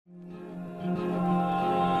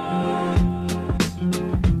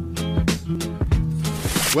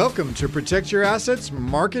Welcome to Protect Your Assets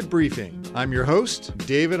Market Briefing. I'm your host,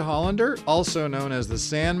 David Hollander, also known as the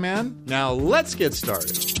Sandman. Now let's get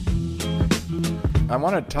started. I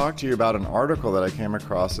want to talk to you about an article that I came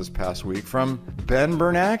across this past week from Ben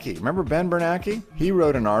Bernanke. Remember Ben Bernanke? He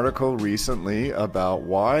wrote an article recently about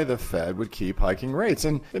why the Fed would keep hiking rates,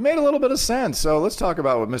 and it made a little bit of sense. So let's talk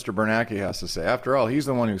about what Mr. Bernanke has to say. After all, he's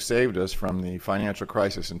the one who saved us from the financial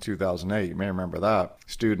crisis in 2008. You may remember that,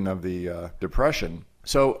 student of the Depression.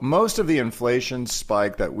 So most of the inflation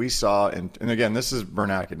spike that we saw, and again, this is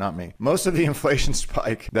Bernanke, not me. Most of the inflation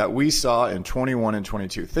spike that we saw in 21 and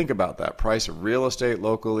 22, think about that. Price of real estate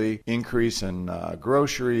locally, increase in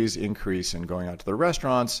groceries, increase in going out to the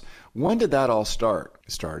restaurants. When did that all start?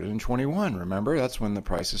 It started in 21, remember? That's when the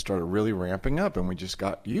prices started really ramping up and we just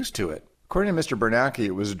got used to it. According to Mr. Bernanke, it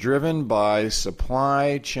was driven by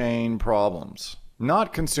supply chain problems,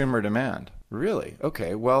 not consumer demand. Really?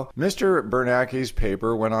 Okay. Well, Mr. Bernanke's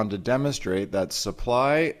paper went on to demonstrate that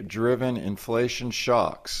supply-driven inflation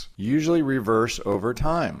shocks usually reverse over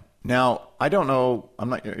time. Now, I don't know, I'm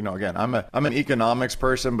not, again, I'm an economics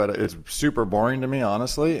person, but it's super boring to me,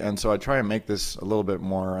 honestly. And so I try and make this a little bit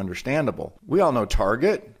more understandable. We all know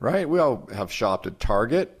Target, right? We all have shopped at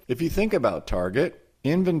Target. If you think about Target,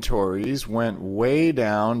 inventories went way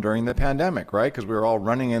down during the pandemic, right? Because we were all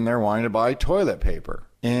running in there wanting to buy toilet paper.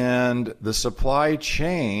 And the supply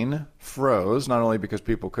chain froze, not only because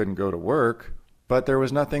people couldn't go to work, but there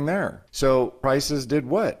was nothing there. So prices did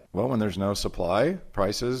what? Well, when there's no supply,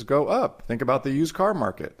 prices go up. Think about the used car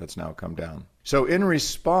market that's now come down. So in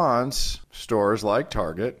response, stores like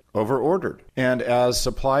Target overordered. And as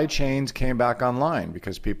supply chains came back online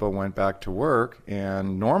because people went back to work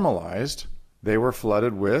and normalized, they were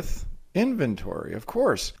flooded with inventory. Of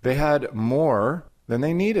course, they had more than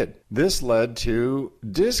they needed. This led to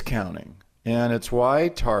discounting. And it's why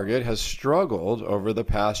Target has struggled over the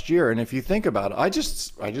past year. And if you think about it, I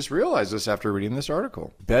just realized this after reading this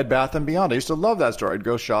article. Bed Bath & Beyond. I used to love that store. I'd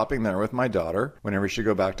go shopping there with my daughter. Whenever she'd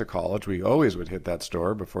go back to college, we always would hit that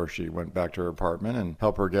store before she went back to her apartment and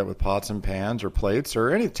help her get with pots and pans or plates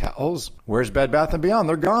or any towels. Where's Bed Bath & Beyond?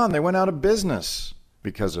 They're gone. They went out of business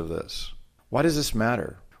because of this. Why does this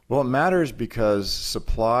matter? Well, it matters because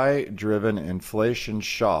supply-driven inflation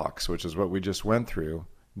shocks, which is what we just went through,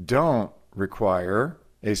 don't require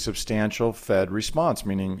a substantial Fed response,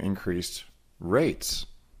 meaning increased rates.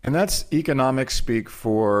 And that's economic speak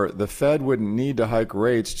for the Fed wouldn't need to hike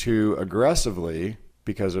rates too aggressively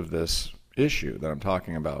because of this issue that I'm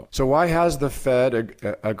talking about. So why has the Fed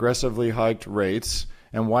aggressively hiked rates?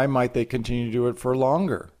 And why might they continue to do it for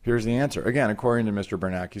longer? Here's the answer. Again, according to Mr.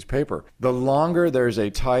 Bernanke's paper, the longer there's a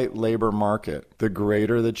tight labor market, the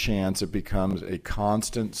greater the chance it becomes a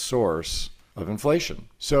constant source of inflation.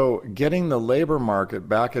 So getting the labor market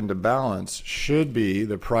back into balance should be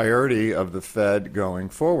the priority of the Fed going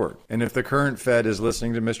forward. And if the current Fed is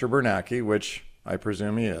listening to Mr. Bernanke, which I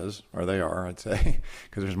presume he is, or they are, I'd say,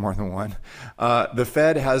 because there's more than one, the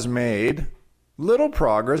Fed has made little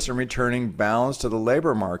progress in returning balance to the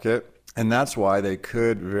labor market, and that's why they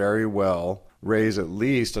could very well raise at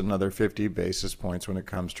least another 50 basis points when it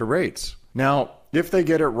comes to rates. Now, if they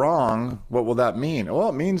get it wrong, what will that mean? Well,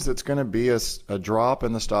 it means it's going to be a drop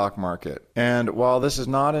in the stock market. And while this is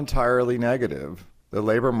not entirely negative, the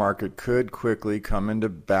labor market could quickly come into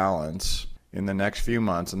balance in the next few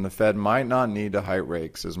months, and the Fed might not need to hike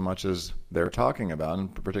rates as much as they're talking about,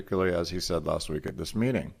 and particularly as he said last week at this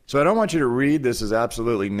meeting. So I don't want you to read this as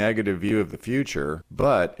absolutely negative view of the future,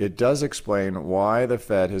 but it does explain why the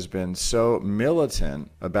Fed has been so militant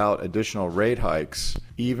about additional rate hikes,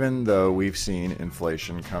 even though we've seen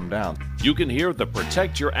inflation come down. You can hear the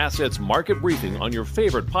Protect Your Assets Market Briefing on your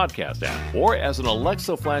favorite podcast app or as an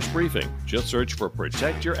Alexa flash briefing. Just search for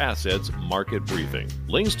Protect Your Assets Market Briefing.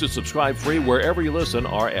 Links to subscribe free wherever you listen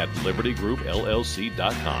are at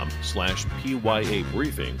libertygroupllc.com/PYA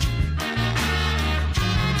briefing.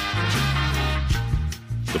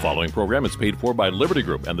 The following program is paid for by Liberty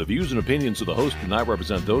Group, and the views and opinions of the host do not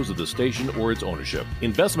represent those of the station or its ownership.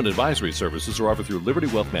 Investment advisory services are offered through Liberty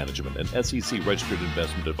Wealth Management, an SEC-registered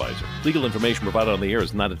investment advisor. Legal information provided on the air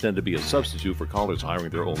is not intended to be a substitute for callers hiring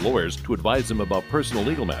their own lawyers to advise them about personal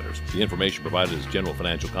legal matters. The information provided is general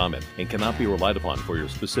financial comment and cannot be relied upon for your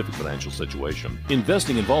specific financial situation.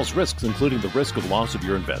 Investing involves risks, including the risk of loss of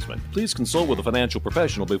your investment. Please consult with a financial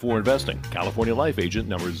professional before investing. California Life Agent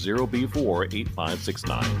number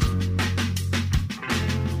 0B48569.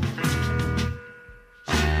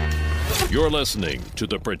 You're listening to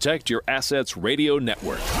the Protect Your Assets Radio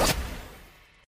Network.